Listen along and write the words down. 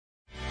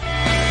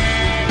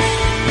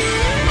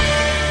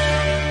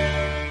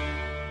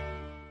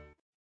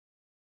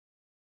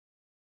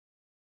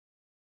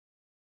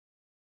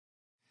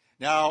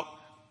Now,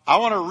 I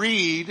want to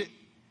read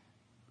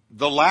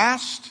the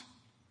last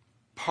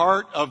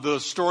part of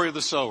the story of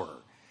the sower.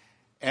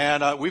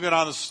 And we've been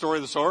on the story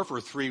of the sower for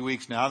 3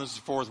 weeks now. This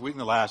is the 4th week and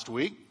the last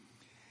week.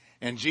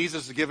 And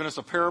Jesus has given us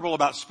a parable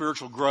about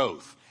spiritual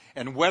growth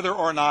and whether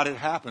or not it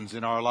happens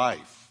in our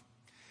life.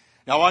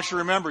 Now, I want you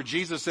to remember,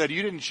 Jesus said,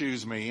 you didn't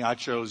choose me, I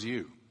chose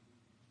you.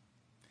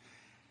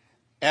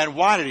 And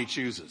why did he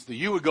choose us? That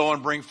you would go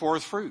and bring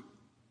forth fruit.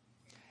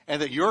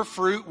 And that your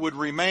fruit would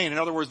remain. In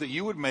other words, that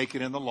you would make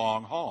it in the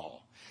long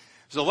haul.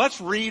 So let's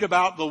read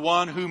about the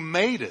one who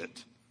made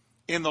it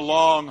in the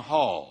long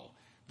haul.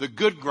 The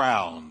good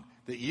ground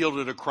that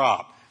yielded a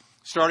crop.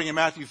 Starting in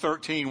Matthew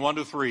 13,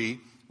 1-3,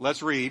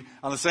 let's read.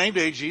 On the same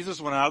day,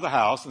 Jesus went out of the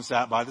house and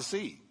sat by the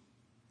sea.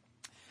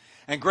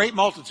 And great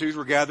multitudes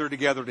were gathered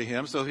together to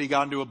him, so he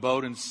got into a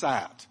boat and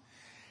sat.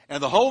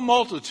 And the whole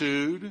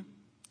multitude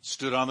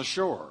stood on the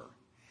shore.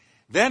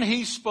 Then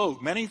he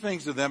spoke many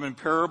things to them in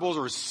parables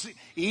or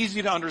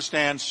easy to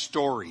understand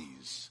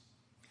stories.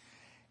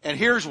 And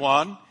here's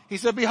one. He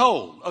said,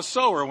 behold, a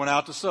sower went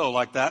out to sow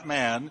like that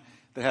man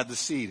that had the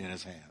seed in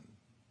his hand.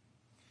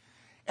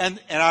 And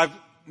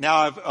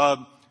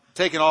I've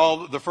taken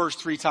all the first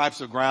 3 types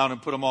of ground and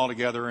put them all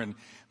together and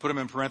put them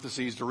in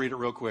parentheses to read it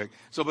real quick.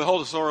 So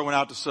behold, a sower went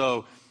out to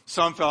sow.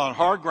 Some fell on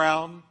hard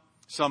ground,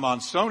 some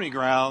on stony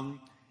ground,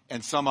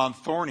 and some on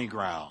thorny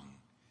ground.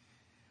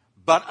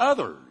 But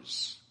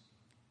others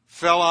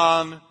fell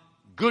on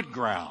good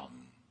ground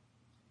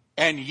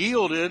and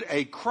yielded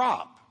a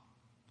crop.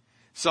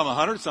 Some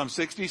 100, some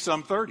 60,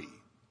 some 30.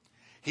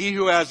 He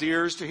who has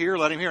ears to hear,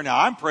 let him hear. Now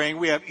I'm praying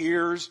we have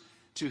ears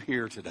to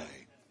hear today.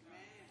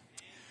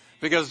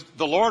 Because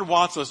the Lord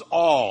wants us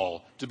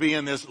all to be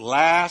in this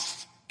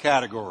last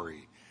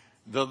category.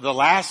 The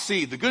last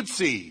seed, the good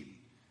seed,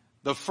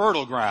 the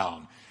fertile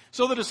ground.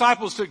 So the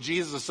disciples took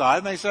Jesus aside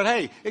and they said,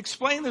 hey,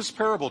 explain this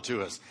parable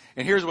to us.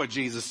 And here's what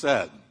Jesus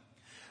said.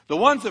 The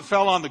ones that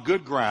fell on the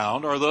good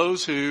ground are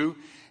those who,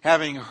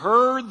 having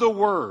heard the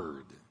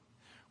word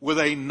with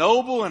a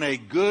noble and a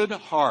good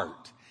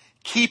heart,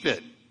 keep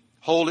it,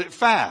 hold it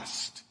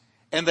fast,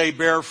 and they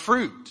bear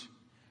fruit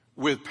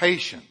with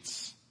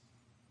patience.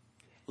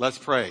 Let's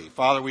pray.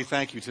 Father, we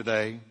thank you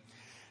today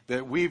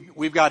that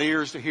we've got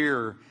ears to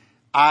hear,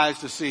 eyes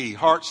to see,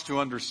 hearts to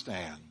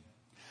understand.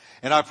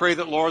 And I pray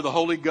that, Lord, the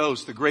Holy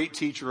Ghost, the great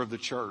teacher of the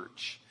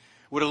church,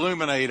 would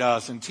illuminate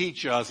us and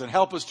teach us and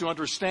help us to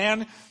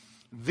understand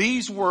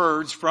these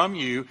words from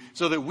you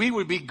so that we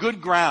would be good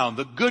ground,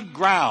 the good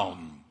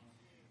ground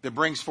that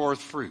brings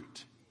forth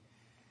fruit.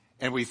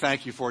 And we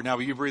thank you for it. Now,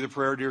 will you breathe a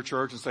prayer, dear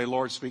church, and say,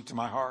 Lord, speak to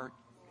my heart.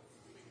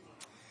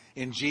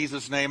 In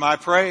Jesus' name I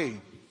pray.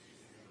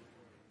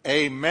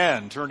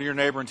 Amen. Turn to your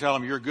neighbor and tell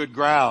him, you're good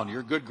ground.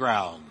 You're good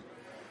ground.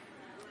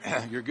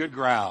 You're good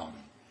ground.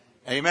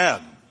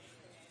 Amen.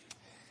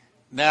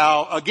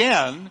 Now,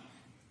 again,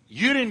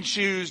 you didn't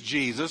choose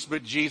Jesus,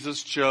 but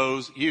Jesus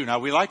chose you. Now,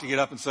 we like to get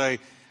up and say,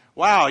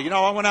 wow,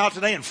 I went out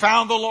today and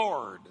found the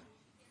Lord.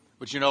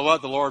 But you know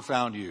what? The Lord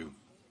found you.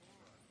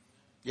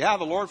 Yeah,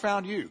 the Lord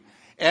found you.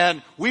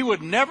 And we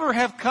would never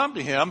have come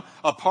to him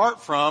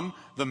apart from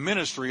the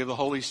ministry of the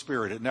Holy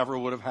Spirit. It never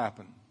would have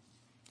happened.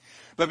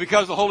 But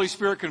because the Holy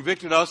Spirit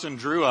convicted us and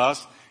drew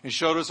us and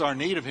showed us our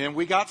need of him,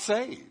 we got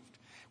saved.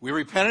 We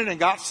repented and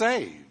got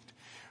saved.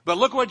 But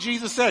look what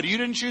Jesus said. You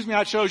didn't choose me,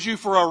 I chose you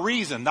for a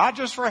reason, not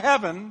just for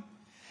heaven.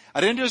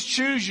 I didn't just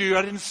choose you,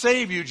 I didn't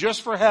save you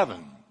just for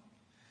heaven.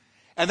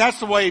 And that's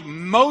the way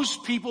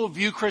most people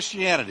view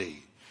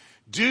Christianity.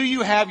 Do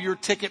you have your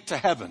ticket to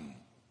heaven?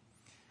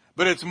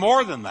 But it's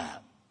more than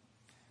that.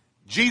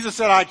 Jesus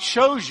said, I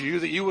chose you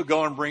that you would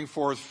go and bring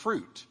forth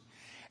fruit.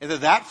 And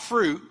that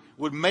fruit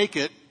would make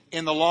it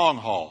in the long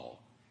haul.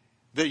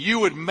 That you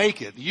would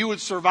make it. You would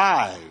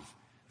survive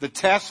the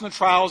tests and the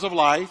trials of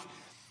life.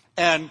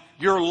 And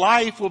your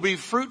life will be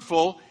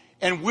fruitful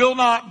and will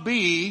not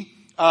be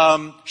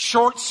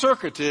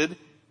short-circuited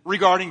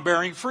regarding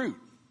bearing fruit.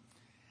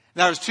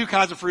 Now, there's 2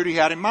 kinds of fruit he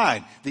had in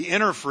mind. The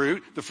inner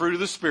fruit, the fruit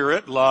of the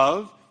Spirit,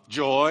 love,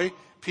 joy,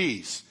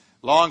 peace,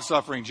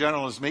 long-suffering,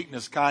 gentleness,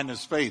 meekness,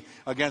 kindness, faith.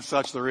 Against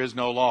such there is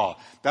no law.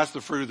 That's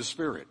the fruit of the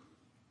Spirit.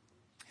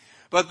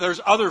 But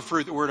there's other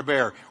fruit that we're to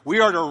bear. We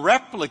are to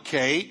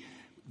replicate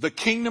the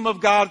kingdom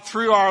of God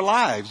through our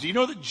lives. Do you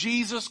know that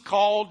Jesus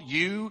called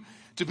you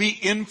to be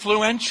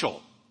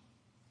influential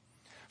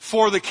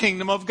for the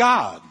kingdom of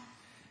God?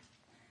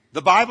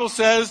 The Bible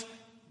says,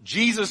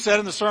 Jesus said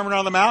in the Sermon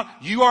on the Mount,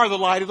 you are the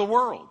light of the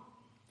world.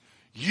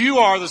 You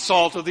are the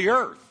salt of the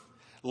earth.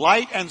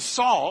 Light and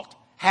salt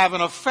have an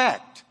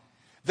effect.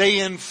 They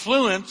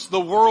influence the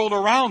world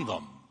around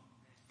them.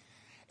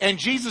 And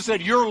Jesus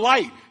said, you're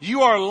light.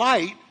 You are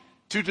light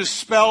to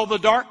dispel the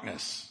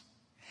darkness.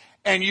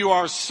 And you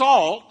are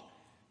salt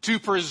to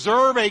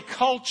preserve a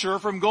culture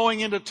from going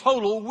into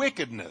total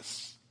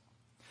wickedness.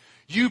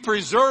 You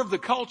preserve the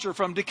culture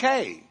from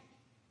decay.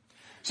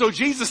 So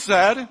Jesus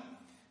said,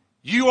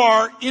 you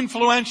are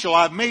influential.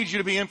 I've made you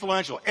to be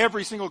influential.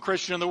 Every single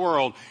Christian in the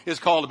world is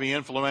called to be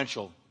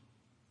influential.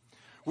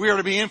 We are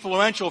to be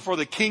influential for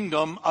the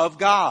kingdom of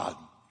God.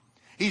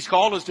 He's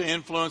called us to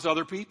influence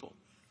other people.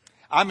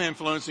 I'm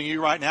influencing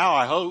you right now,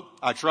 I hope,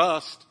 I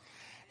trust.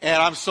 And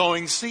I'm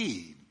sowing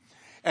seed.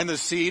 And the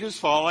seed is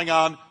falling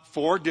on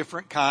 4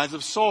 different kinds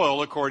of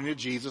soil according to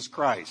Jesus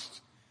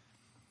Christ.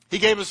 He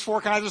gave us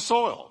 4 kinds of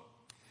soil.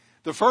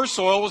 The first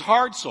soil was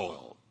hard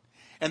soil.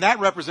 And that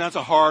represents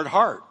a hard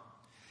heart.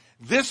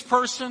 This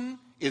person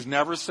is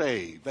never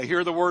saved. They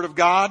hear the word of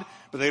God,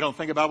 but they don't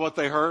think about what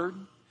they heard.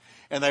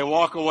 And they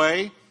walk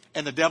away,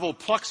 and the devil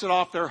plucks it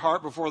off their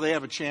heart before they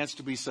have a chance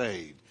to be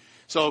saved.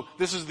 So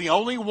this is the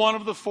only one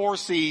of the 4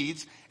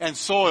 seeds and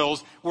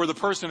soils where the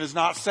person is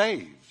not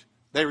saved.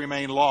 They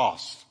remain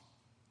lost.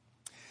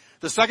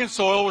 The second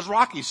soil was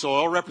rocky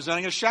soil,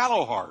 representing a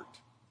shallow heart.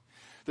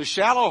 The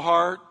shallow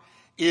heart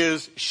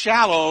is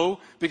shallow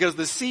because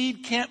the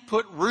seed can't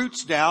put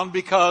roots down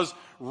because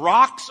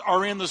rocks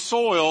are in the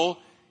soil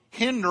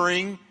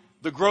hindering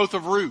the growth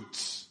of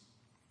roots.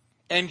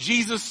 And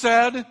Jesus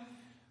said,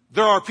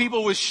 there are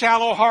people with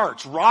shallow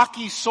hearts,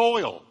 rocky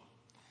soil,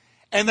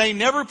 and they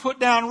never put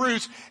down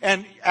roots,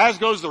 and as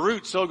goes the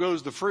root, so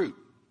goes the fruit.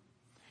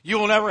 You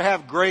will never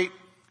have great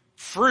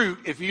fruit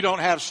if you don't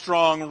have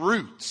strong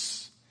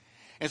roots.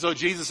 And so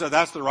Jesus said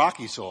that's the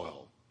rocky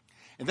soil.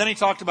 And then he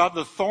talked about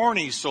the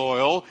thorny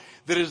soil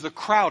that is the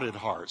crowded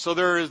heart. So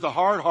there is the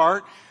hard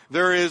heart,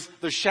 there is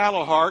the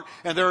shallow heart,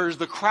 and there is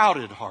the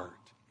crowded heart.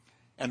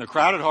 And the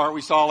crowded heart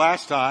we saw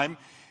last time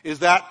is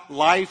that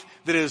life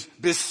that is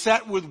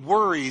beset with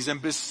worries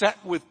and beset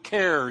with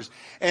cares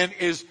and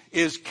is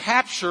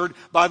captured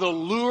by the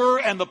lure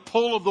and the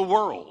pull of the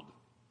world.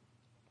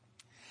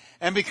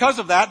 And because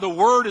of that, the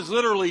word is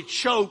literally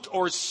choked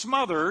or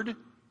smothered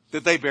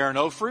that they bear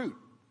no fruit.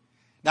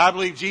 Now, I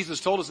believe Jesus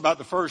told us about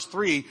the first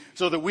 3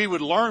 so that we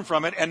would learn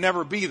from it and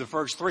never be the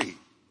first 3.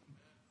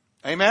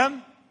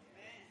 Amen?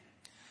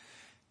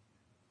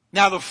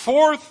 Now, the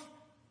 4th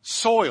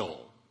soil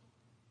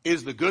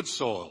is the good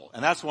soil.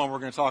 And that's the one we're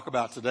going to talk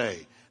about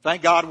today.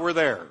 Thank God we're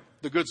there.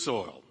 The good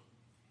soil.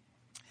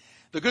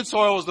 The good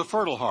soil is the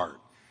fertile heart.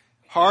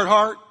 Hard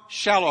heart,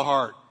 shallow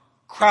heart,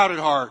 crowded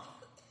heart,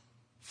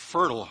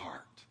 fertile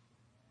heart.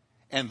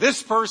 And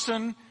this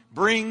person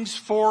brings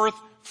forth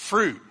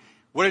fruit.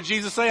 What did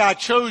Jesus say? I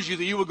chose you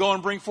that you would go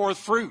and bring forth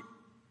fruit.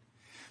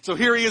 So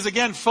here he is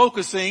again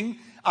focusing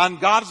on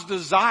God's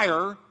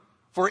desire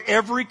for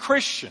every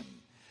Christian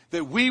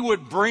that we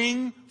would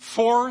bring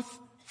forth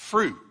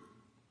fruit.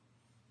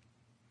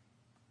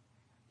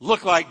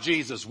 Look like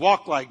Jesus,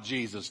 walk like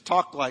Jesus,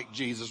 talk like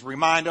Jesus,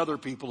 remind other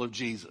people of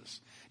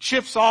Jesus.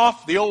 Chips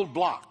off the old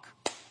block.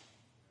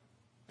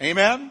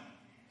 Amen?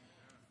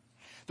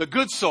 The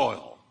good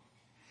soil.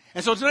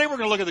 And so today we're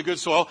going to look at the good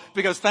soil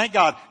because thank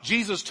God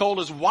Jesus told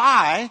us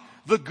why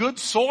the good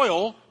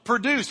soil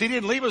produced. He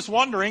didn't leave us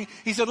wondering.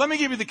 He said, let me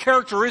give you the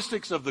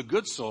characteristics of the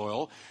good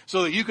soil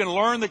so that you can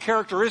learn the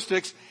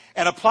characteristics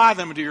and apply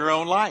them to your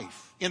own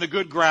life. In the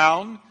good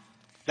ground,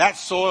 that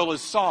soil is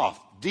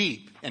soft,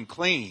 deep, and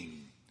clean.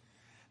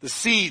 The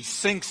seed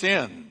sinks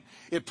in.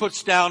 It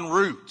puts down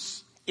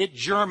roots. It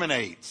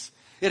germinates.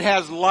 It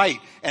has light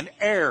and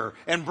air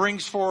and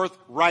brings forth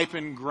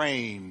ripened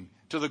grain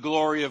to the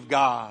glory of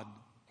God.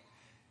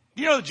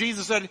 You know,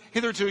 Jesus said,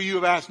 hitherto you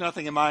have asked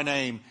nothing in my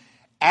name.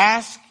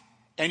 Ask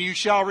and you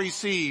shall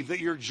receive, that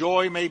your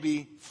joy may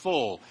be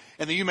full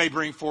and that you may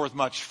bring forth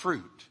much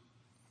fruit.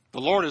 The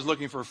Lord is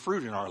looking for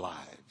fruit in our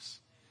lives.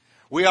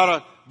 We ought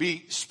to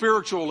be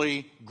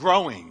spiritually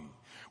growing.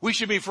 We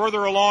should be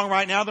further along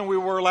right now than we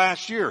were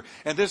last year.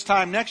 And this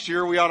time next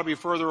year, we ought to be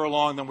further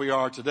along than we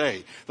are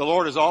today. The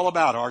Lord is all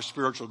about our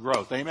spiritual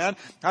growth. Amen?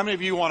 How many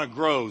of you want to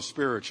grow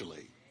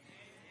spiritually?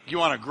 You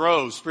want to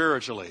grow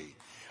spiritually.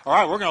 All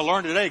right, we're going to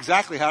learn today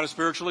exactly how to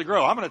spiritually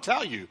grow. I'm going to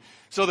tell you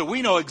so that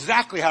we know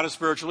exactly how to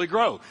spiritually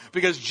grow.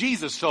 Because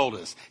Jesus told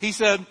us. He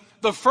said,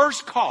 the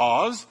first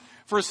cause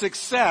for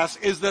success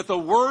is that the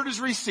word is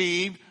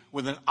received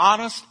with an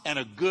honest and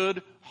a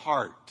good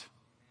heart.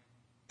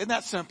 Isn't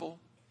that simple?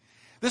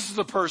 This is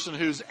a person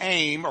whose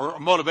aim or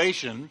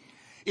motivation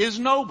is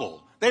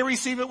noble. They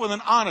receive it with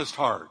an honest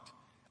heart,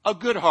 a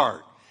good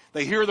heart.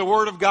 They hear the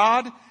word of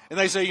God and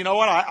they say, you know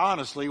what? I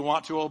honestly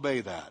want to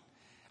obey that.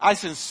 I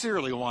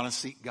sincerely want to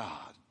seek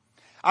God.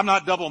 I'm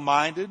not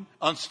double-minded,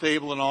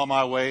 unstable in all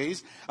my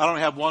ways. I don't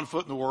have one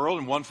foot in the world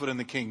and one foot in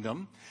the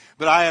kingdom.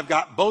 But I have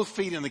got both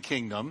feet in the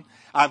kingdom.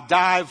 I've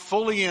dived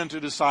fully into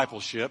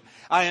discipleship.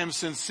 I am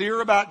sincere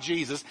about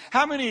Jesus.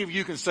 How many of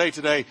you can say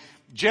today,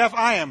 Jeff,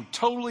 I am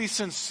totally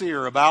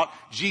sincere about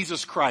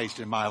Jesus Christ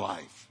in my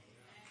life?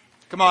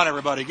 Come on,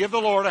 everybody. Give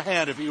the Lord a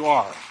hand if you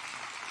are.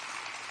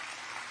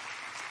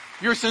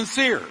 You're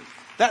sincere.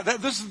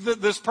 This is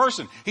this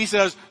person. He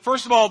says,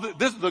 first of all,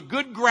 the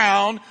good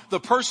ground, the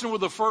person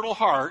with the fertile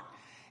heart,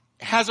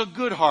 has a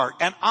good heart,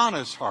 an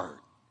honest heart.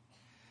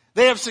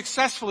 They have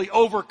successfully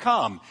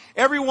overcome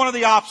every one of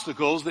the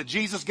obstacles that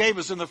Jesus gave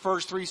us in the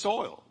first 3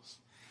 soils.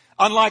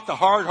 Unlike the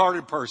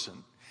hard-hearted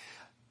person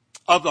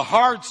of the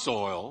hard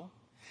soil,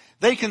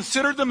 they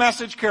considered the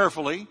message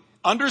carefully,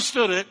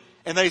 understood it,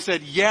 and they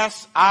said,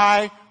 yes,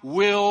 I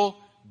will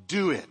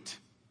do it.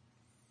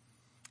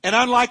 And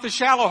unlike the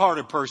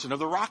shallow-hearted person of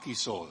the rocky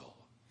soil,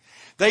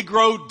 They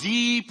grow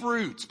deep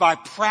roots by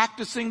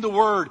practicing the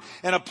word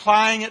and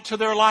applying it to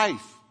their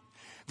life.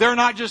 They're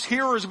not just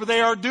hearers, but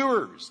they are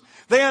doers.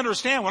 They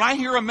understand when I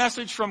hear a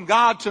message from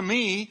God to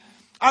me,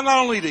 I'm not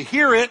only to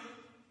hear it,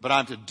 but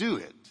I'm to do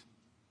it.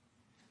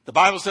 The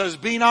Bible says,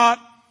 be not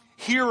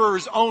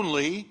hearers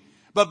only,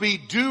 but be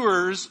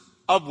doers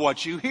of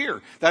what you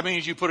hear. That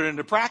means you put it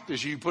into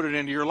practice. You put it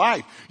into your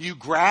life. You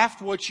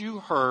graft what you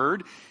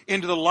heard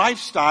into the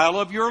lifestyle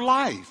of your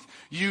life.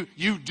 You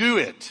do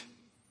it.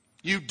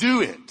 You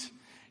do it.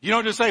 You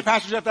don't just say,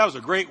 Pastor Jeff, that was a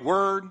great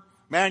word.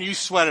 Man, you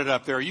sweated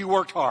up there. You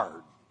worked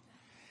hard.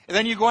 And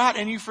then you go out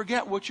and you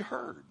forget what you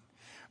heard.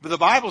 But the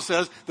Bible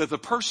says that the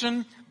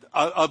person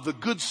of the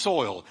good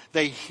soil,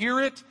 they hear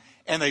it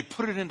and they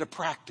put it into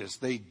practice.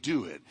 They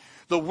do it.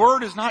 The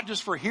word is not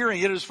just for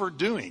hearing, it is for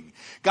doing.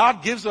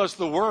 God gives us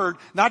the word,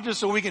 not just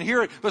so we can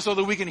hear it, but so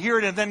that we can hear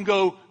it and then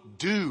go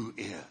do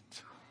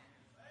it.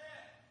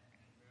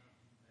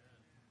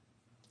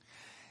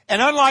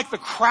 And unlike the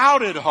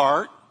crowded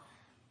heart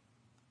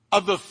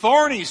of the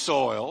thorny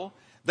soil,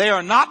 they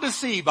are not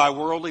deceived by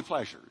worldly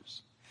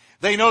pleasures.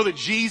 They know that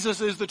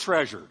Jesus is the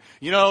treasure.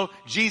 You know,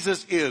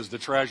 Jesus is the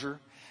treasure.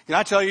 Can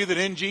I tell you that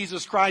in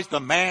Jesus Christ, the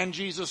man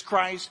Jesus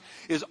Christ,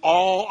 is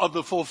all of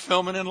the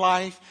fulfillment in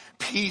life,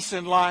 peace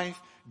in life,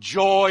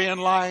 joy in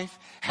life,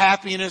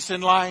 happiness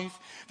in life.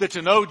 That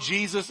to know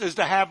Jesus is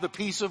to have the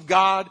peace of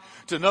God.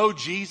 To know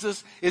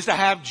Jesus is to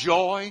have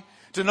joy.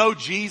 To know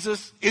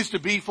Jesus is to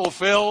be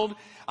fulfilled.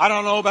 I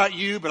don't know about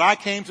you, but I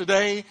came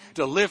today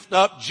to lift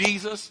up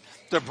Jesus,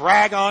 to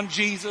brag on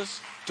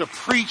Jesus, to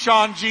preach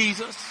on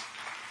Jesus.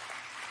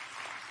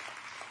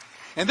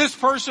 And this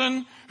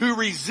person who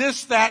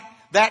resists that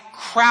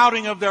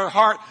crowding of their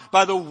heart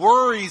by the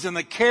worries and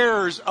the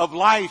cares of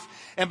life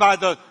and by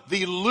the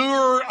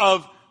lure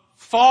of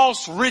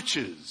false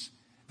riches,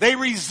 they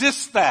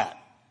resist that.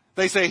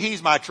 They say,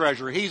 he's my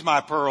treasure, he's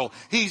my pearl,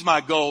 he's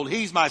my gold,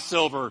 he's my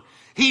silver,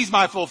 he's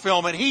my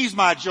fulfillment, he's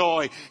my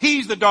joy,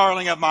 he's the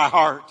darling of my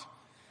heart,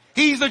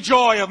 he's the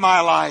joy of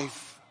my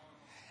life.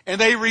 And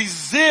they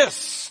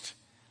resist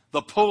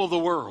the pull of the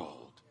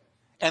world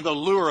and the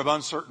lure of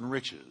uncertain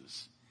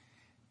riches.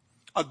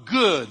 A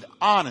good,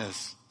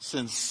 honest,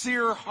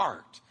 sincere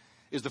heart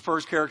is the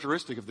first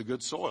characteristic of the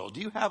good soil.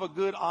 Do you have a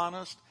good,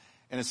 honest,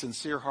 and a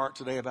sincere heart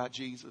today about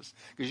Jesus?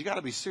 Because you got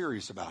to be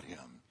serious about him.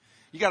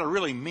 You got to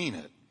really mean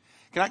it.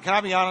 Can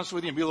I be honest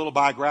with you and be a little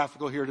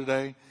biographical here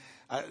today?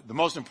 The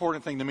most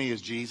important thing to me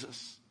is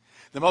Jesus.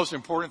 The most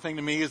important thing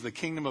to me is the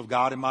kingdom of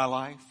God in my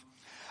life.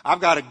 I've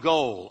got a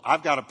goal.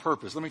 I've got a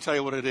purpose. Let me tell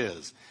you what it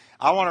is.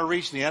 I want to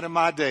reach the end of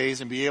my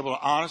days and be able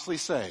to honestly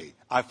say,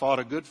 I fought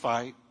a good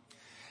fight.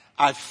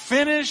 I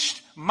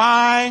finished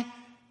my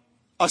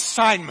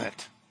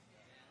assignment.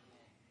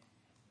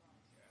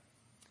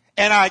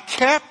 And I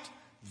kept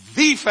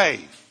the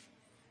faith.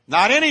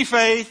 Not any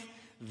faith,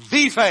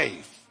 the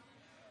faith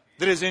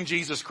that is in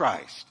Jesus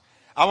Christ.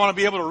 I want to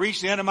be able to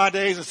reach the end of my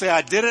days and say,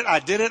 I did it, I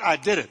did it, I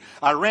did it.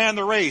 I ran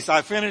the race,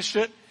 I finished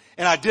it,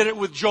 and I did it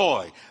with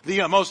joy.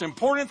 The most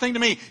important thing to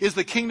me is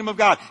the kingdom of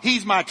God.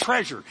 He's my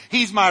treasure.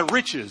 He's my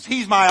riches.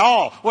 He's my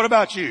all. What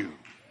about you?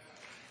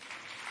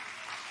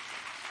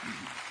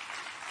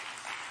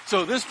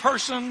 So this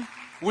person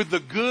with the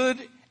good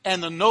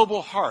and the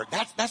noble heart,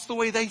 that's the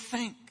way they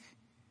think.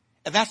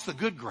 And that's the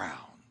good ground.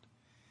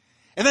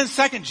 And then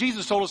second,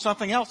 Jesus told us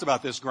something else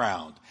about this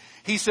ground.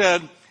 He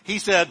said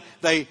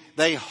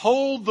they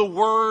hold the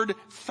word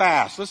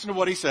fast. Listen to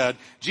what he said.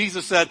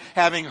 Jesus said,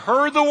 having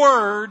heard the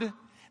word,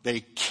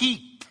 they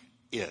keep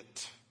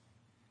it.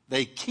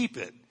 They keep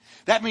it.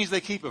 That means they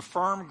keep a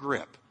firm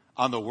grip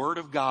on the word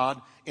of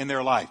God in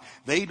their life.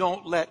 They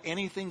don't let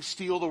anything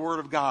steal the word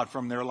of God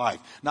from their life.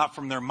 Not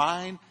from their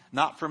mind,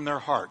 not from their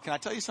heart. Can I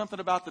tell you something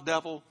about the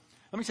devil?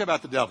 Let me tell you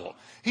about the devil.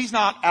 He's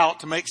not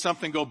out to make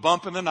something go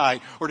bump in the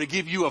night or to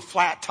give you a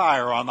flat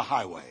tire on the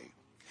highway.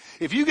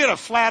 If you get a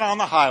flat on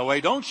the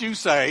highway, don't you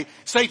say,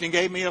 Satan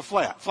gave me a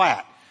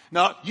flat.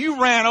 No,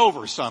 you ran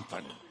over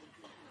something.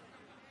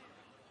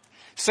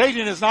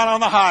 Satan is not on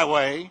the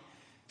highway,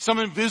 some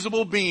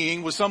invisible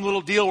being with some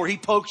little deal where he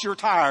pokes your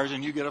tires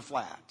and you get a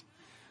flat.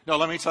 No,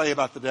 let me tell you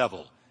about the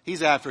devil.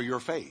 He's after your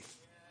faith.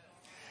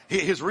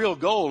 His real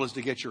goal is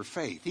to get your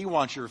faith. He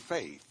wants your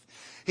faith.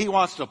 He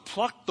wants to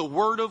pluck the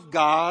word of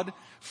God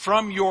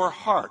from your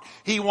heart.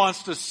 He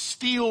wants to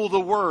steal the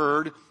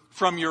word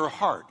from your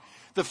heart.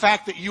 The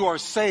fact that you are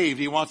saved,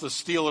 he wants to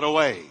steal it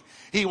away.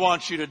 He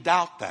wants you to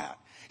doubt that.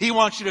 He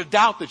wants you to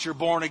doubt that you're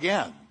born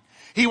again.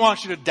 He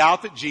wants you to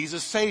doubt that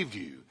Jesus saved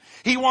you.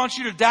 He wants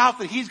you to doubt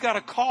that he's got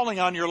a calling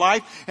on your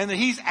life and that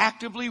he's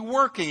actively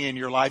working in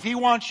your life. He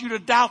wants you to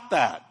doubt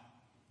that.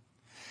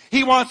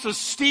 He wants to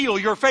steal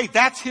your faith.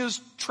 That's his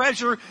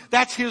treasure.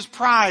 That's his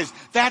prize.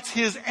 That's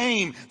his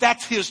aim.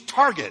 That's his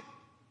target.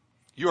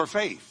 Your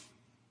faith.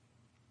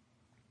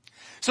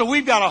 So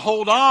we've got to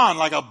hold on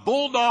like a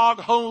bulldog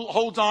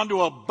holds on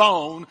to a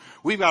bone.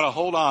 We've got to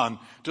hold on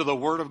to the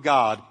word of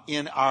God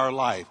in our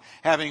life.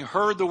 Having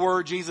heard the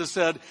word, Jesus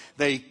said,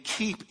 they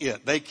keep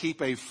it. They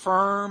keep a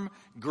firm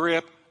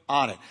grip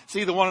on it.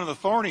 See, the one in the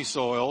thorny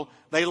soil,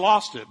 they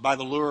lost it by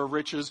the lure of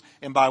riches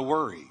and by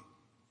worry.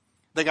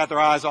 They got their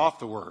eyes off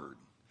the word.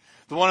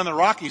 The one in the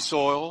rocky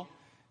soil,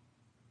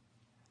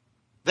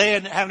 they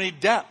didn't have any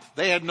depth.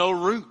 They had no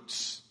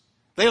roots.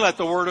 They let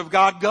the word of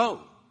God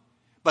go.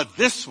 But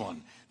this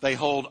one, they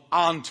hold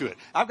on to it.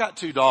 I've got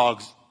 2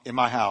 dogs in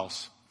my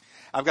house.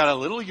 I've got a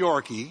little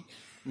Yorkie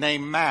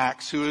named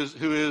Max who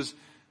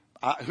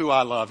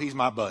I love. He's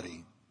my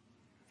buddy.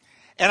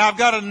 And I've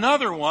got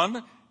another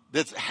one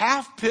that's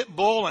half pit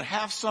bull and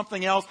half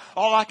something else.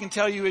 All I can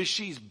tell you is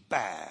she's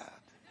bad.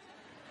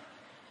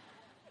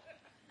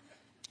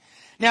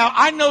 Now,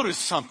 I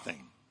noticed something.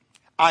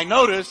 I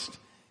noticed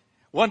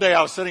one day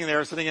I was sitting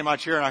in my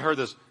chair, and I heard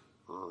this.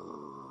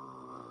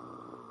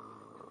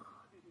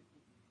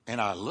 And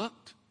I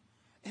looked,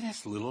 and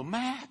it's little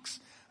Max,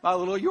 my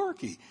little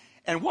Yorkie.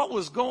 And what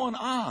was going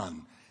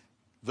on?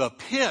 The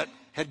pit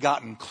had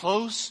gotten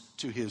close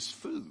to his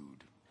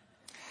food,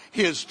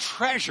 his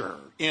treasure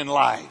in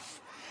life.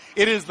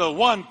 It is the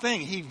one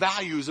thing he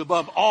values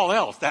above all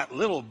else, that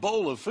little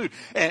bowl of food.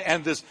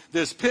 And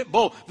this pit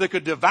bull that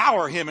could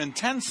devour him in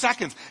 10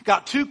 seconds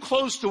got too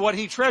close to what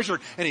he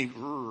treasured, and he...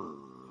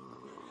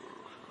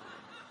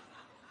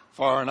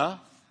 Far enough?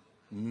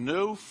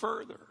 No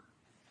further.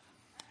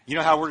 You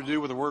know how we're to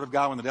do with the Word of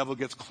God when the devil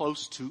gets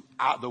close to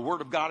the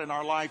Word of God in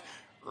our life?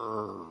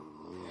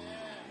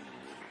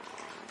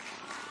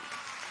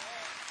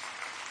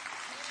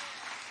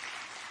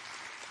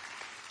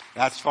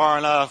 That's far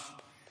enough.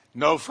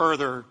 No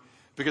further.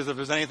 Because if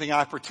there's anything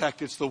I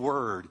protect, it's the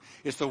Word.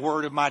 It's the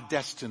Word of my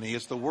destiny.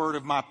 It's the Word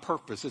of my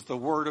purpose. It's the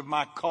Word of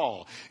my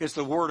call. It's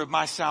the Word of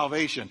my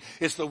salvation.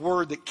 It's the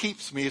Word that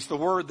keeps me. It's the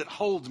Word that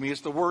holds me.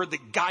 It's the Word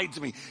that guides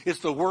me. It's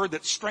the Word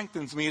that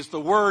strengthens me. It's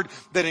the Word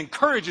that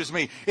encourages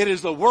me. It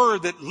is the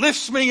Word that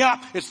lifts me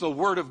up. It's the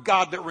Word of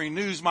God that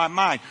renews my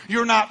mind.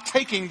 You're not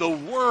taking the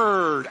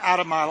Word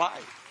out of my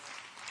life.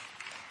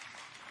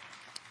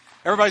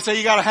 Everybody say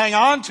you got to hang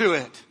on to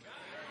it.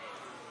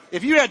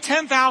 If you had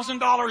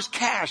 $10,000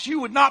 cash, you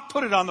would not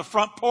put it on the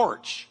front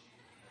porch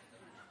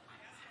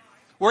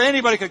where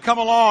anybody could come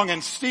along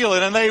and steal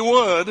it, and they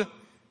would as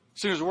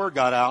soon as the word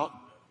got out.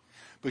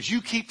 But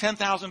you keep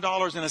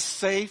 $10,000 in a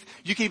safe.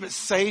 You keep it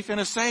safe in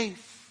a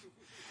safe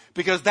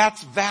because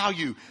that's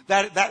value.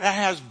 That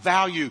has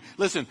value.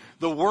 Listen,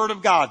 the Word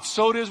of God,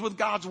 so it is with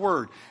God's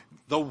Word,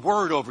 the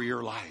Word over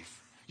your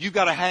life. You've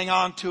got to hang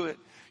on to it.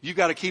 You've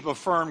got to keep a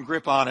firm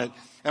grip on it.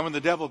 And when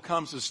the devil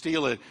comes to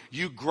steal it,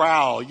 you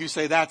growl. You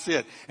say, that's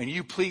it. And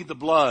you plead the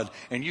blood.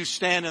 And you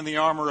stand in the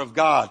armor of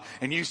God.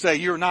 And you say,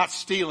 you're not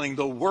stealing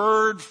the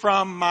word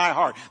from my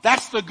heart.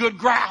 That's the good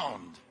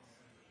ground.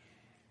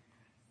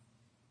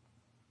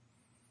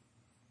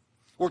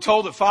 We're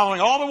told that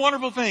following all the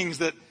wonderful things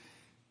that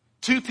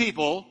 2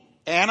 people,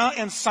 Anna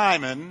and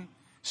Simon,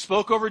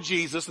 spoke over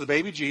Jesus, the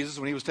baby Jesus,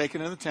 when he was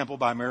taken in the temple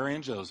by Mary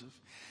and Joseph.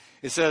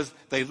 It says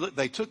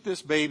they took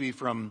this baby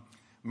from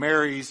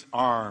Mary's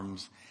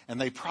arms, and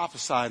they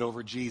prophesied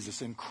over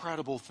Jesus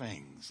incredible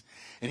things.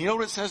 And you know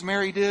what it says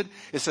Mary did?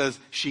 It says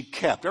she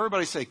kept.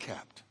 Everybody say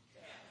kept.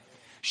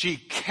 She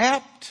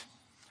kept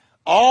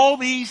all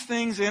these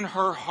things in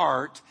her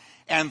heart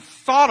and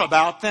thought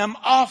about them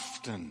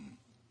often.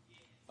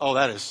 Oh,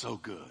 that is so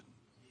good.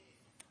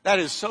 That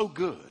is so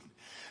good.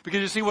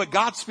 Because you see, what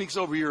God speaks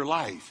over your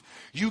life,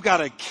 you got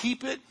to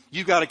keep it.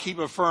 You got to keep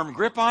a firm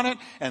grip on it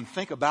and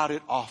think about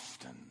it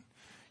often.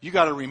 You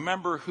got to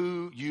remember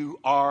who you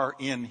are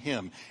in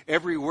Him.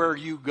 Everywhere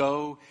you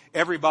go,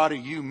 everybody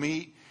you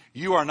meet,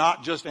 you are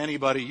not just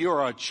anybody. You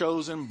are a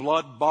chosen,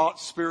 blood-bought,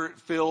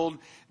 spirit-filled,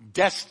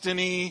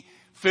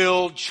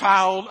 destiny-filled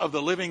child of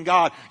the living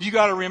God. You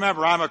got to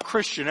remember, I'm a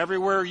Christian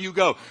everywhere you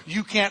go.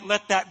 You can't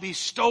let that be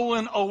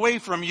stolen away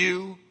from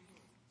you.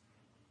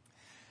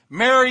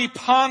 Mary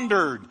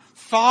pondered,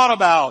 thought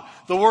about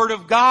the Word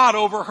of God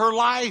over her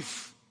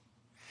life.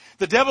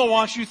 The devil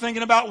wants you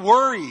thinking about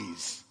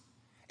worries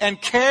and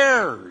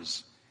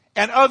cares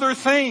and other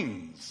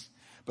things.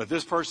 But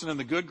this person in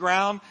the good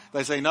ground,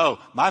 they say, no,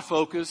 my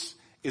focus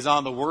is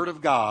on the Word of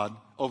God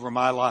over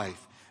my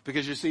life.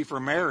 Because you see, for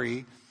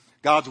Mary,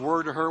 God's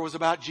Word to her was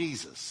about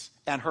Jesus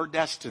and her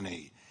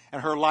destiny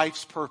and her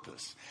life's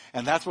purpose.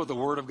 And that's what the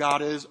Word of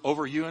God is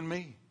over you and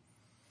me.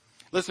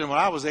 Listen, when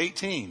I was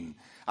 18,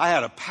 I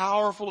had a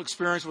powerful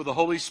experience with the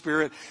Holy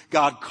Spirit.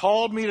 God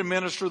called me to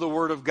minister the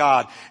Word of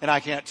God. And I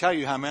can't tell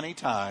you how many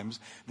times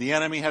the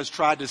enemy has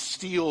tried to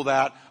steal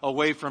that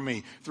away from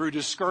me through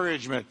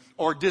discouragement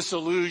or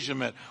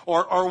disillusionment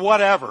or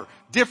whatever.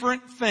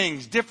 Different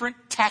things, different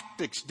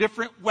tactics,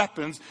 different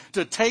weapons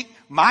to take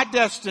my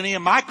destiny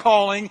and my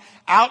calling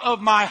out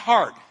of my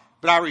heart.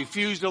 But I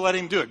refuse to let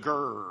him do it.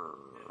 Grrr.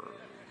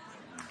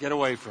 Get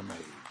away from me.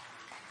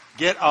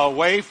 Get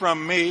away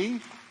from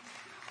me.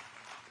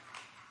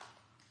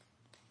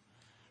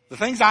 The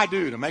things I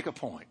do to make a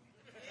point.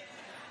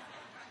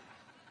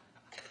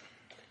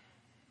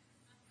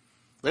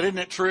 But isn't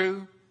it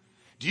true?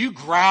 Do you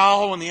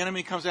growl when the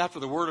enemy comes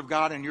after the Word of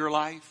God in your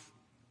life?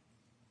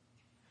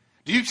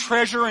 Do you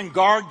treasure and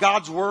guard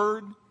God's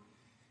Word?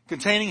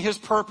 containing his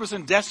purpose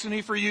and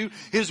destiny for you,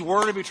 his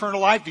word of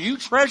eternal life? Do you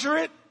treasure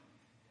it?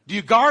 Do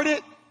you guard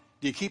it?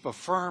 Do you keep a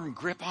firm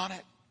grip on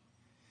it?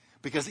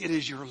 Because it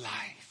is your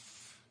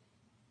life.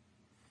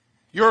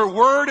 Your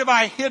word have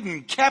I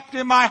hidden, kept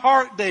in my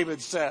heart,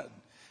 David said,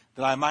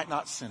 that I might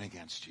not sin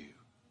against you.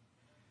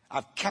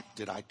 I've kept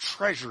it. I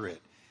treasure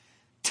it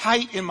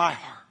tight in my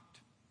heart.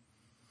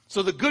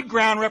 So the good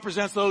ground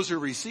represents those who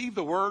receive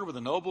the word with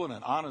a noble and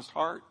an honest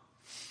heart,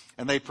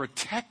 and they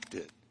protect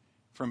it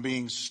from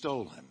being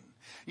stolen.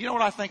 You know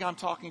what I think I'm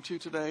talking to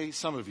today?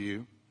 Some of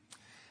you.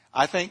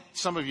 I think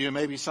some of you,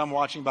 maybe some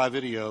watching by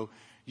video,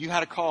 you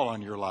had a call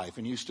on your life,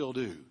 and you still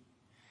do.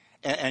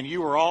 And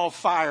you were all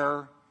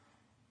fire,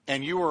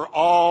 and you were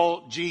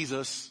all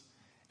Jesus,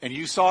 and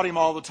you sought him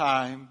all the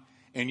time,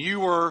 and you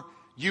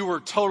were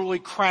totally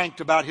cranked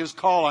about his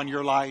call on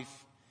your life.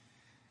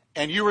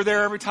 And you were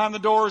there every time the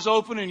doors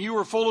opened, and you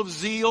were full of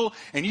zeal,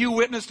 and you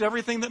witnessed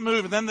everything that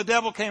moved. And then the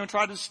devil came and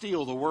tried to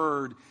steal the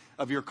word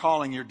of your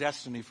calling, your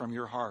destiny from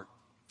your heart.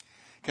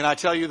 Can I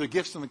tell you, the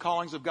gifts and the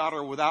callings of God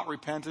are without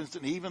repentance,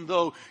 and even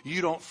though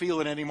you don't feel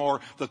it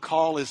anymore, the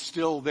call is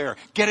still there.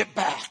 Get it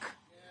back.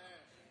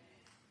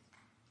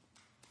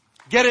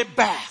 Get it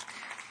back.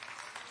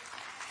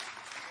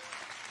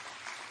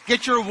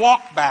 Get your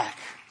walk back.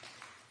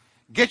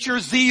 Get your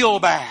zeal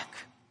back.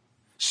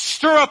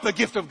 Stir up the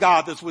gift of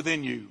God that's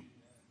within you.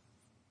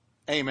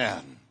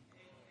 Amen.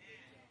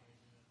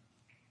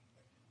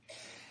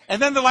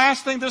 And then the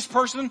last thing, this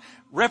person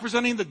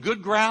representing the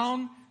good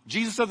ground,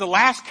 Jesus said the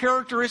last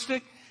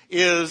characteristic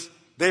is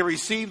they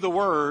receive the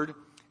word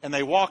and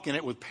they walk in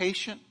it with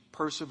patient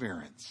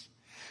perseverance.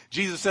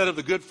 Jesus said of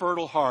the good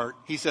fertile heart,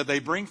 he said they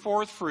bring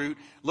forth fruit.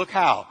 Look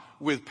how?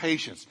 With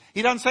patience.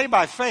 He doesn't say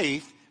by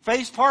faith.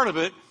 Faith's part of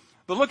it.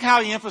 But look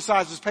how he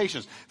emphasizes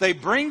patience. They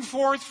bring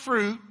forth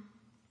fruit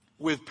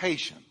with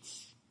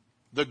patience.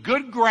 The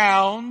good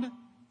ground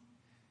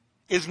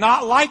is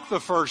not like the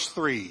first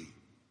three.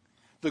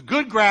 The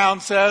good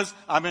ground says,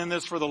 I'm in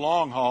this for the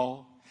long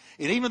haul.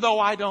 And even though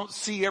I don't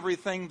see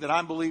everything that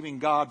I'm believing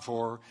God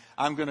for,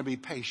 I'm going to be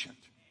patient.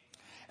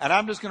 And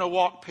I'm just going to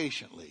walk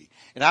patiently.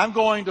 And I'm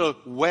going to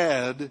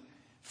wed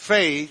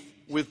faith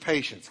with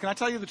patience. Can I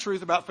tell you the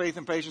truth about faith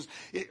and patience?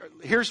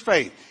 Here's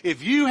faith.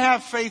 If you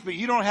have faith but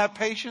you don't have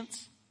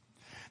patience,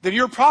 then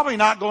you're probably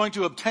not going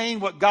to obtain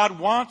what God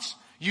wants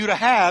you to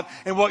have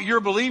and what you're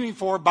believing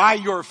for by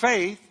your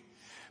faith,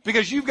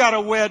 because you've got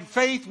to wed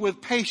faith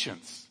with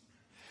patience.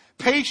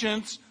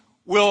 Patience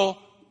will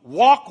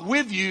walk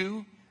with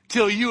you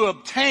till you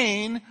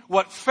obtain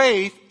what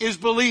faith is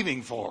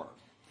believing for.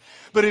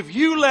 But if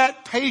you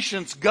let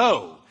patience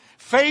go,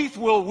 faith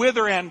will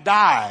wither and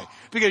die,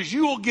 because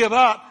you will give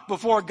up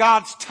before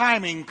God's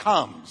timing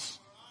comes.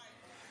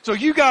 So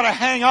you got to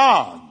hang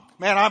on.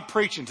 Man, I'm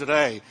preaching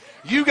today.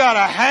 You got to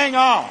hang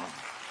on.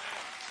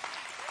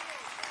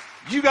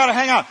 You got to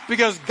hang on,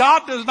 because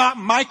God does not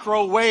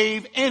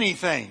microwave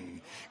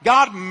anything.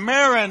 God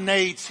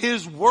marinates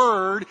his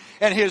word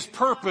and his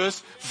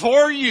purpose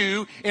for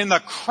you in the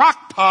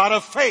crock pot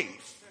of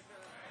faith.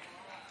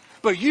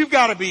 But you've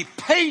got to be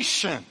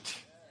patient.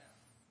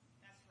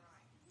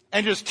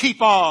 And just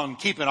keep on,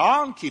 keeping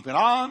on, keeping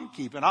on,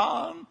 keeping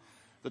on.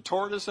 The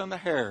tortoise and the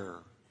hare.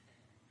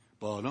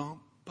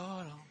 Ba-dum,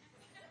 ba-dum.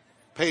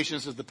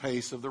 Patience is the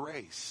pace of the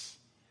race.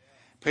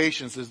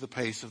 Patience is the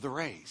pace of the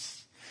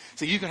race.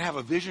 So you can have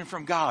a vision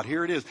from God.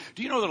 Here it is.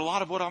 Do you know that a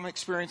lot of what I'm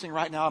experiencing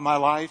right now in my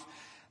life,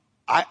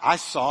 I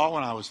saw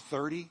when I was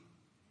 30?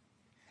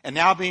 And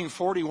now being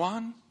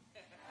 41?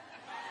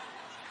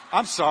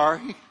 I'm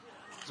sorry.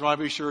 Just want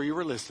to be sure you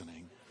were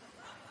listening.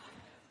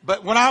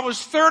 But when I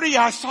was 30,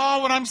 I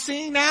saw what I'm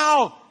seeing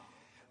now.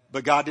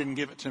 But God didn't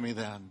give it to me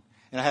then.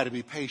 And I had to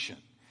be patient.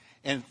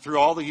 And through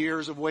all the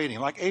years of waiting,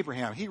 like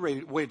Abraham, he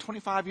waited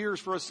 25 years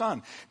for a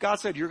son. God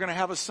said, you're going to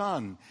have a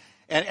son.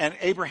 And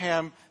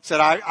Abraham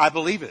said, I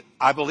believe it.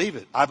 I believe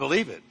it. I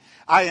believe it.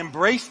 I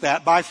embraced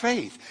that by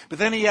faith. But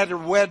then he had to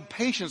wed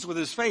patience with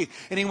his faith.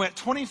 And he went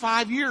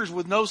 25 years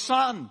with no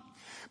son.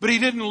 But he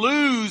didn't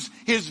lose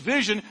his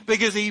vision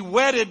because he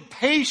wedded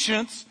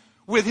patience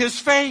with his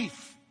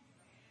faith.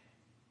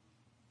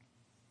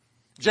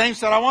 James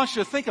said, I want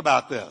you to think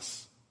about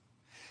this.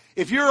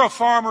 If you're a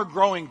farmer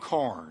growing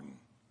corn,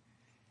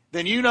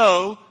 then you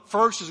know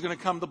first is going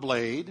to come the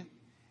blade,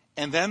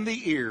 and then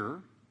the ear,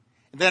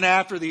 and then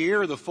after the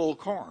ear, the full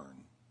corn.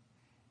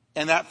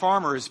 And that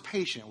farmer is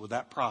patient with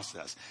that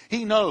process.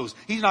 He knows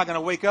he's not going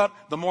to wake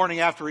up the morning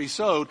after he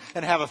sowed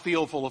and have a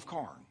field full of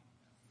corn.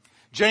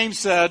 James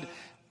said,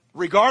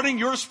 regarding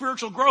your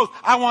spiritual growth,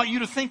 I want you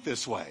to think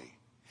this way.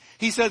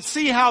 He said,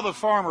 see how the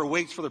farmer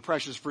waits for the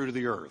precious fruit of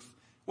the earth.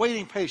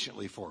 Waiting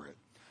patiently for it.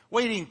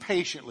 Waiting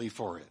patiently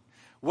for it.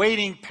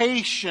 Waiting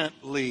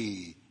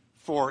patiently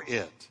for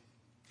it.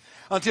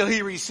 Until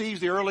he receives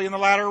the early and the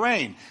latter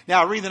rain.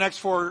 Now read the next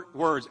 4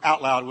 words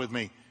out loud with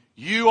me.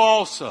 You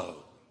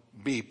also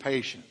be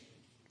patient.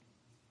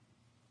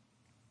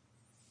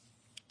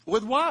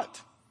 With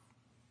what?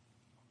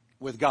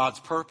 With God's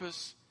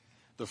purpose,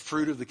 the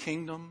fruit of the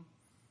kingdom,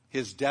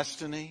 his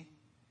destiny,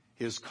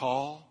 his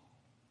call.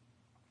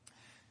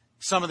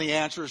 some of the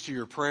answers to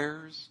your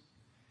prayers,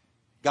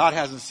 God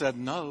hasn't said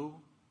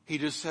no. He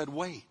just said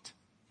wait.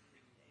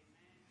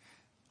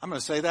 I'm going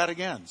to say that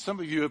again. Some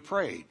of you have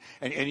prayed,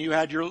 and you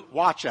had your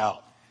watch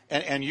out,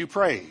 and you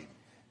prayed,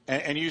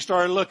 and you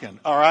started looking.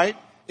 All right,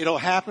 it'll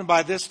happen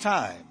by this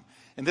time.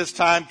 And this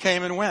time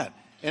came and went,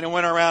 and it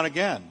went around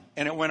again,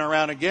 and it went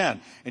around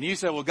again. And you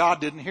said, well,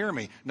 God didn't hear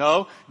me.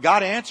 No,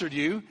 God answered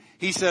you.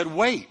 He said,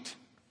 wait.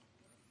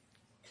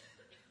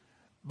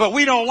 But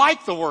we don't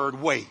like the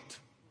word wait.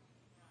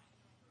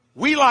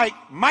 We like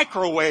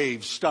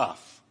microwave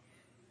stuff.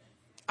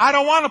 I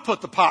don't want to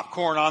put the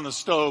popcorn on the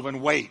stove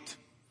and wait.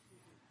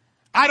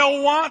 I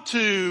want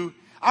to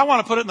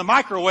put it in the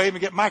microwave and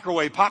get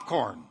microwave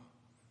popcorn.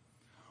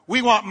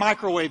 We want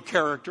microwave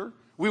character.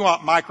 We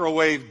want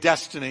microwave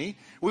destiny.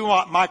 We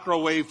want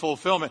microwave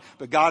fulfillment.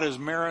 But God is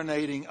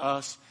marinating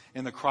us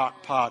in the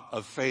crock pot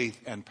of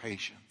faith and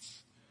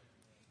patience.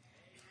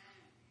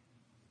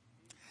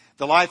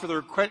 The life of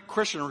the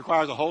Christian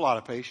requires a whole lot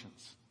of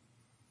patience.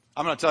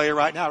 I'm going to tell you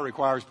right now, it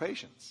requires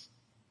patience.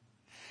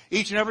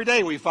 Each and every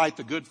day we fight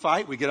the good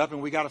fight. We get up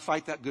and we got to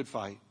fight that good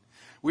fight.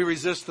 We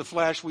resist the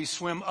flesh. We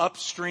swim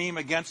upstream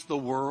against the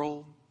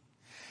world,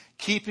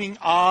 keeping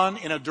on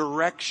in a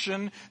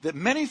direction that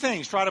many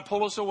things try to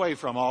pull us away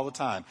from all the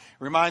time.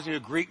 It reminds me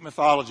of Greek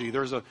mythology.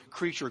 There's a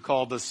creature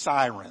called the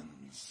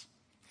sirens.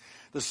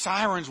 The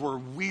sirens were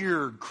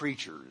weird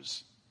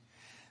creatures.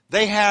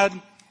 They had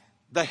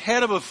the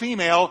head of a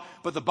female,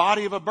 but the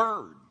body of a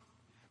bird.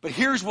 But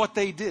here's what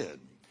they did.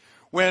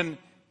 When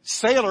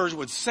sailors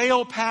would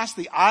sail past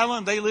the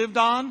island they lived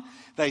on,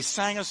 they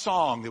sang a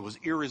song that was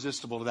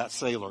irresistible to that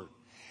sailor.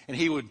 And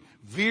he would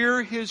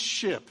veer his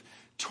ship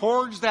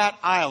towards that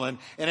island,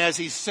 and as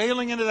he's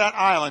sailing into that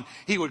island,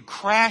 he would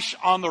crash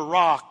on the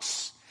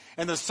rocks.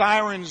 And the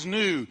sirens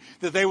knew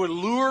that they would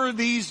lure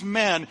these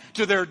men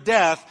to their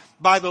death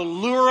by the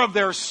lure of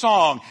their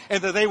song,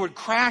 and that they would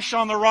crash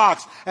on the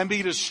rocks and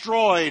be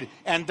destroyed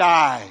and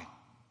die.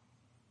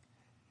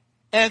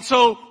 And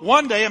so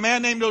one day, a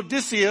man named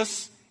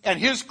Odysseus and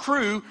his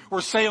crew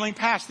were sailing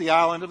past the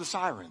island of the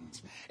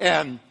sirens.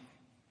 And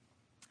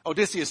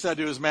Odysseus said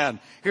to his men,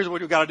 here's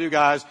what we've got to do,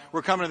 guys.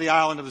 We're coming to the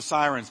island of the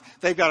sirens.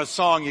 They've got a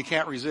song you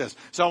can't resist.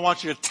 So I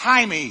want you to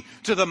tie me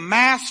to the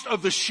mast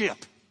of the ship.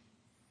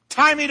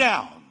 Tie me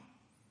down.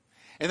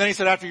 And then he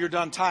said, after you're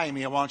done tying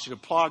me, I want you to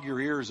plug your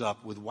ears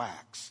up with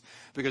wax,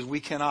 because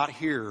we cannot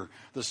hear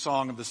the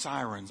song of the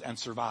sirens and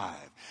survive.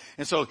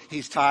 And so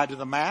he's tied to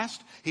the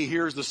mast. He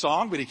hears the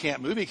song, but he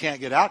can't move. He can't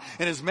get out.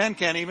 And his men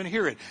can't even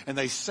hear it. And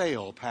they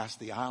sail past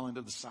the island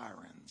of the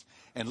sirens.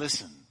 And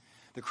listen,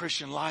 the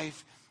Christian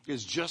life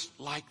is just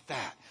like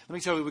that. Let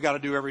me tell you what we got to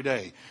do every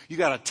day. You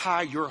got to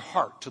tie your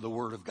heart to the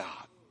Word of God.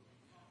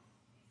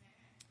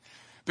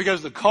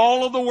 Because the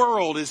call of the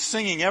world is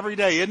singing every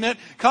day, isn't it?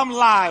 Come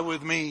lie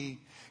with me.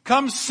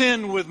 Come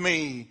sin with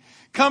me.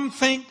 Come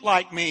think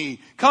like me.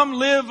 Come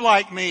live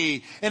like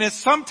me. And it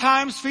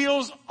sometimes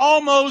feels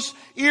almost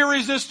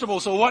irresistible.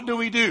 So what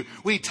do?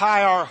 We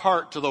tie our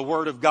heart to the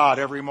Word of God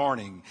every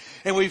morning.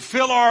 And we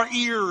fill our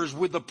ears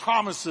with the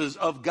promises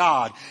of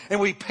God.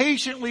 And we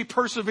patiently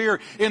persevere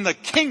in the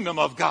kingdom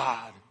of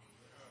God.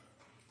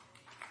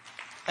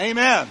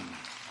 Amen.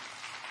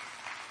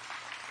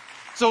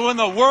 So when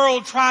the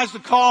world tries to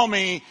call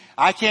me,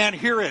 I can't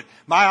hear it.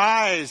 My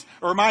eyes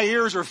or my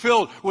ears are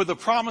filled with the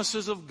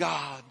promises of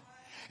God.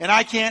 And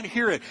I can't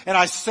hear it. And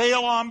I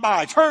sail on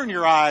by. Turn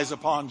your eyes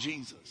upon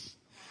Jesus.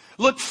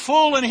 Look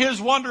full in His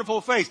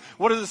wonderful face.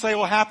 What does it say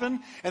will happen?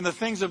 And the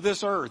things of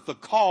this earth, the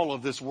call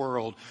of this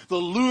world, the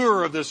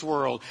lure of this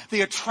world,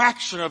 the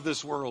attraction of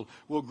this world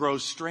will grow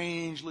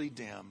strangely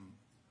dim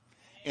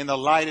in the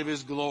light of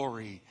His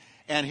glory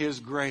and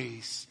His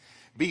grace.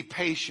 Be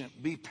patient.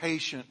 Be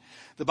patient.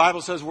 The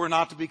Bible says we're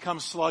not to become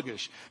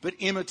sluggish, but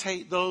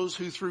imitate those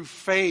who through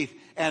faith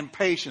and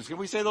patience. Can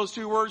we say those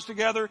two words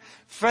together?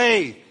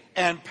 Faith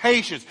and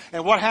patience.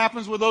 And what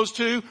happens with those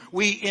two?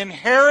 We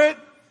inherit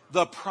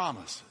the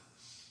promises.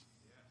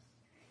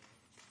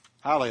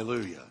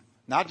 Hallelujah.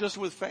 Not just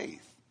with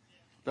faith,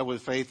 but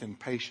with faith and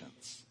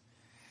patience.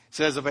 It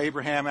says of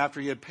Abraham,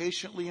 after he had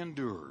patiently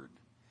endured,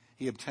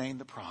 he obtained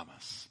the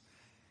promise.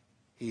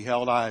 He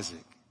held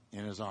Isaac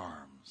in his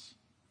arms.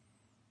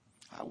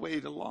 I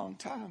waited a long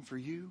time for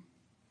you.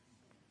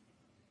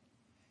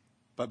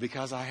 But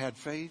because I had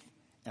faith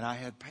and I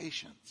had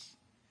patience,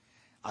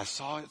 I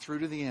saw it through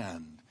to the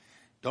end.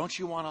 Don't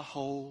you want to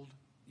hold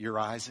your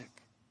Isaac?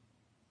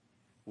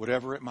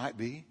 Whatever it might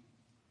be.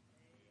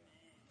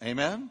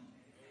 Amen?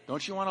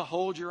 Don't you want to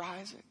hold your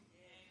Isaac?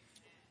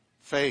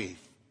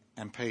 Faith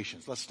and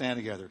patience. Let's stand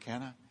together,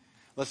 can I?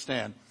 Let's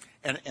stand.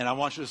 And I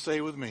want you to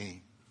say with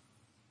me,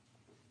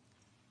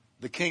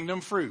 the kingdom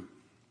fruit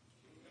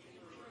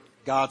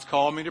God's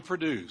called me to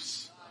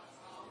produce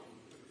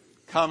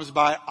comes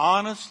by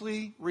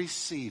honestly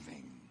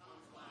receiving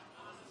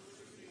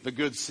the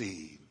good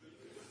seed,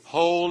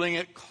 holding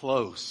it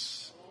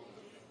close,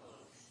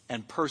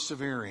 and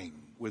persevering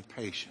with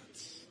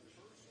patience.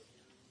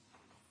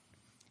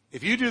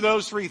 If you do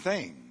those three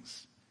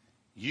things,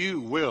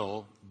 you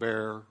will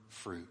bear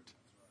fruit.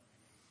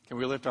 Can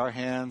we lift our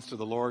hands to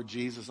the Lord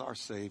Jesus, our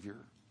Savior,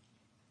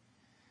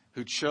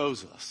 who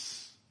chose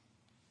us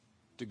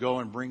to go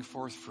and bring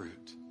forth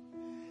fruit,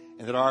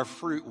 and that our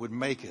fruit would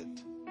make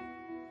it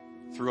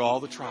through all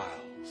the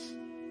trials,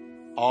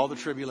 all the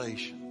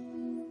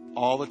tribulation,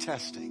 all the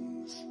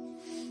testings,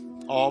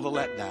 all the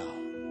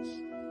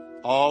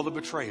letdowns, all the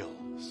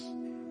betrayals,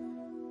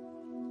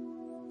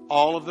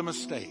 all of the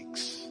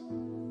mistakes.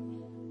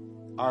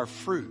 Our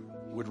fruit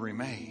would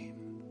remain.